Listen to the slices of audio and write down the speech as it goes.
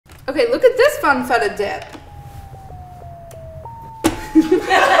Okay, look at this fun feta dip.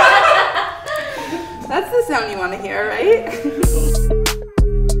 That's the sound you want to hear, right?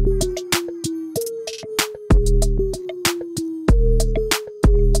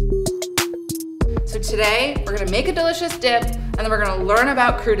 So today, we're gonna make a delicious dip, and then we're gonna learn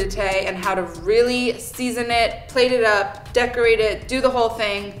about crudité and how to really season it, plate it up, decorate it, do the whole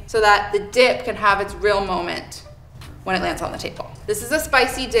thing so that the dip can have its real moment when it lands on the table. This is a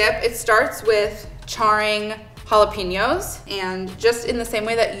spicy dip. It starts with charring jalapeños, and just in the same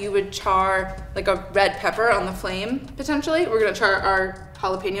way that you would char like a red pepper on the flame, potentially, we're gonna char our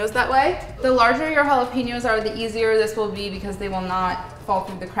jalapeños that way. The larger your jalapeños are, the easier this will be because they will not fall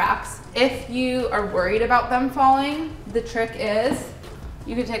through the cracks. If you are worried about them falling, the trick is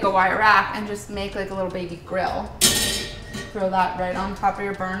you can take a wire rack and just make like a little baby grill. Throw that right on top of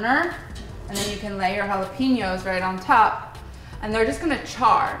your burner, and then you can lay your jalapeños right on top, and they're just gonna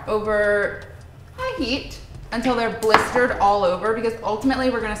char over high heat until they're blistered all over, because ultimately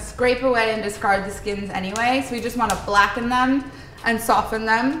we're gonna scrape away and discard the skins anyway, so we just wanna blacken them and soften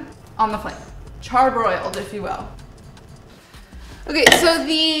them on the flame. Char-broiled, if you will. Okay, so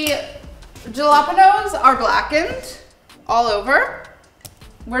the jalapeños are blackened all over.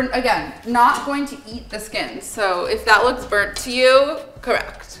 We're, again, not going to eat the skins, so if that looks burnt to you,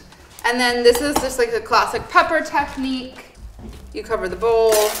 correct. And then this is just like a classic pepper technique. You cover the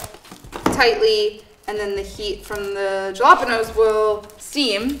bowl tightly, and then the heat from the jalapeños will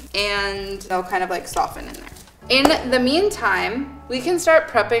steam and they'll kind of like soften in there. In the meantime, we can start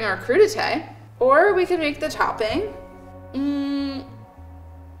prepping our crudité, or we can make the topping.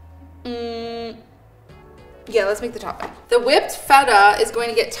 Yeah, let's make the topping. The whipped feta is going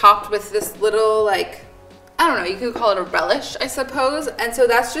to get topped with this little, like, I don't know, you could call it a relish, I suppose. And so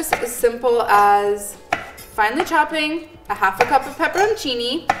that's just as simple as finely chopping a half a cup of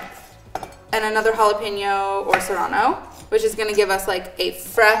pepperoncini and another jalapeno or serrano, which is gonna give us like a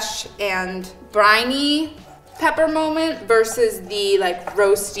fresh and briny pepper moment versus the like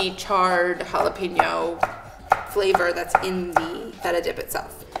roasty charred jalapeno flavor that's in the feta dip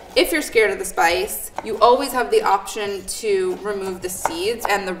itself. If you're scared of the spice, you always have the option to remove the seeds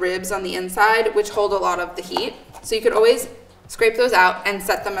and the ribs on the inside, which hold a lot of the heat. So you could always scrape those out and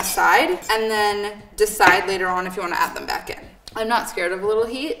set them aside, and then decide later on if you want to add them back in. I'm not scared of a little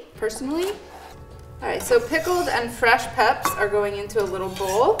heat, personally. All right, so pickled and fresh peps are going into a little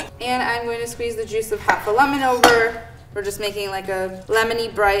bowl, and I'm going to squeeze the juice of half a lemon over. We're just making like a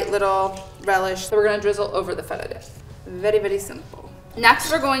lemony bright little relish that we're gonna drizzle over the feta dip. Very, very simple.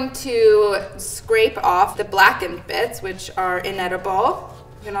 Next, we're going to scrape off the blackened bits, which are inedible.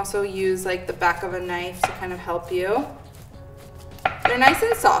 You can also use like the back of a knife to kind of help you. They're nice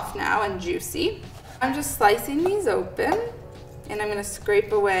and soft now and juicy. I'm just slicing these open, and I'm gonna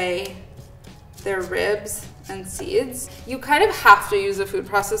scrape away their ribs and seeds. You kind of have to use a food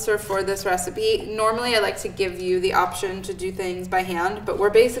processor for this recipe. Normally I like to give you the option to do things by hand, but we're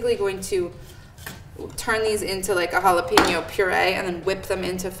basically going to turn these into like a jalapeno puree and then whip them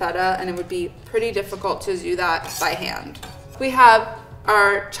into feta, and it would be pretty difficult to do that by hand. We have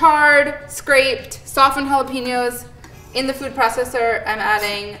our charred, scraped, softened jalapenos. In the food processor, I'm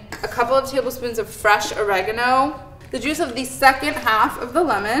adding a couple of tablespoons of fresh oregano, the juice of the second half of the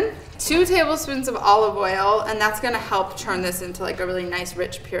lemon, 2 tablespoons of olive oil, and that's gonna help turn this into like a really nice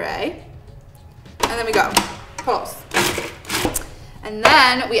rich puree. And then we go, pulse. And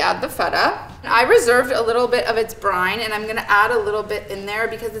then we add the feta. I reserved a little bit of its brine, and I'm gonna add a little bit in there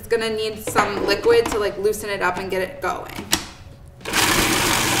because it's gonna need some liquid to like loosen it up and get it going.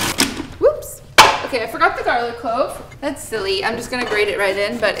 Whoops. Okay, I forgot the garlic clove. That's silly. I'm just gonna grate it right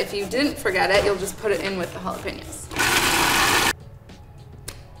in, but if you didn't forget it, you'll just put it in with the jalapenos.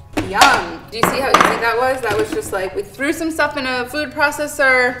 Yum. Do you see how easy that was? That was just like, we threw some stuff in a food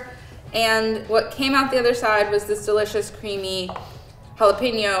processor, and what came out the other side was this delicious, creamy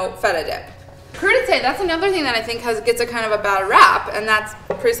jalapeno feta dip. Crudité, that's another thing that I think gets a kind of a bad rap, and that's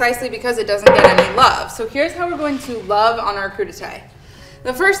precisely because it doesn't get any love. So here's how we're going to love on our crudité.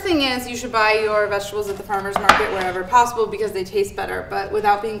 The first thing is you should buy your vegetables at the farmer's market wherever possible because they taste better, but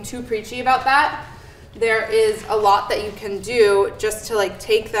without being too preachy about that, there is a lot that you can do just to like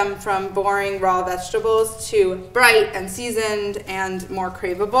take them from boring raw vegetables to bright and seasoned and more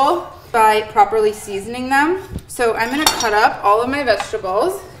craveable by properly seasoning them. So I'm gonna cut up all of my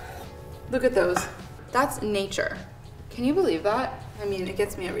vegetables. Look at those. That's nature. Can you believe that? I mean, it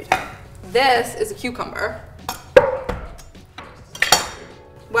gets me every time. This is a cucumber.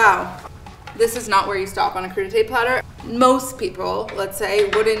 Wow. This is not where you stop on a crudité platter. Most people, let's say,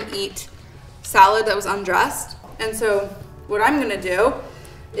 wouldn't eat salad that was undressed. And so what I'm gonna do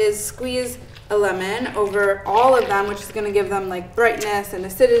is squeeze a lemon over all of them, which is gonna give them like brightness and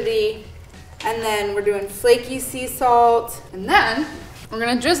acidity. And then we're doing flaky sea salt. And then we're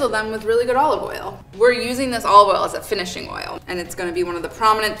gonna drizzle them with really good olive oil. We're using this olive oil as a finishing oil, and it's gonna be one of the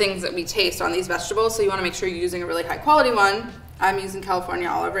prominent things that we taste on these vegetables, so you wanna make sure you're using a really high quality one. I'm using California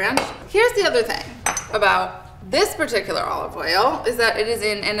Olive Ranch. Here's the other thing about this particular olive oil is that it is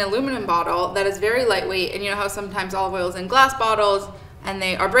in an aluminum bottle that is very lightweight, and you know how sometimes olive oil is in glass bottles and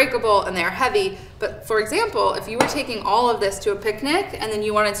they are breakable and they are heavy. But for example, if you were taking all of this to a picnic and then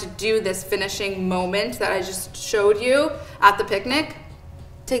you wanted to do this finishing moment that I just showed you at the picnic,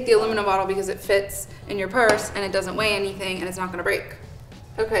 take the aluminum bottle because it fits in your purse and it doesn't weigh anything and it's not gonna break.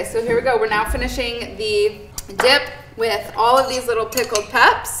 Okay, so here we go. We're now finishing the dip with all of these little pickled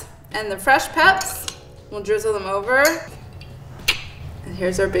peps and the fresh peps. We'll drizzle them over. And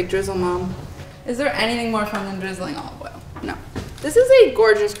here's our big drizzle mom. Is there anything more fun than drizzling olive oil? No. This is a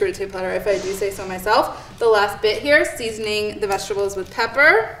gorgeous crudité platter, if I do say so myself. The last bit here, seasoning the vegetables with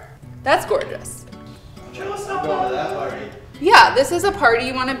pepper. That's gorgeous. Going to that party. Yeah, this is a party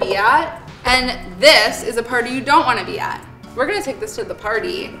you want to be at, and this is a party you don't want to be at. We're gonna take this to the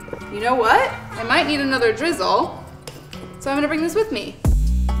party. You know what? I might need another drizzle, so I'm gonna bring this with me.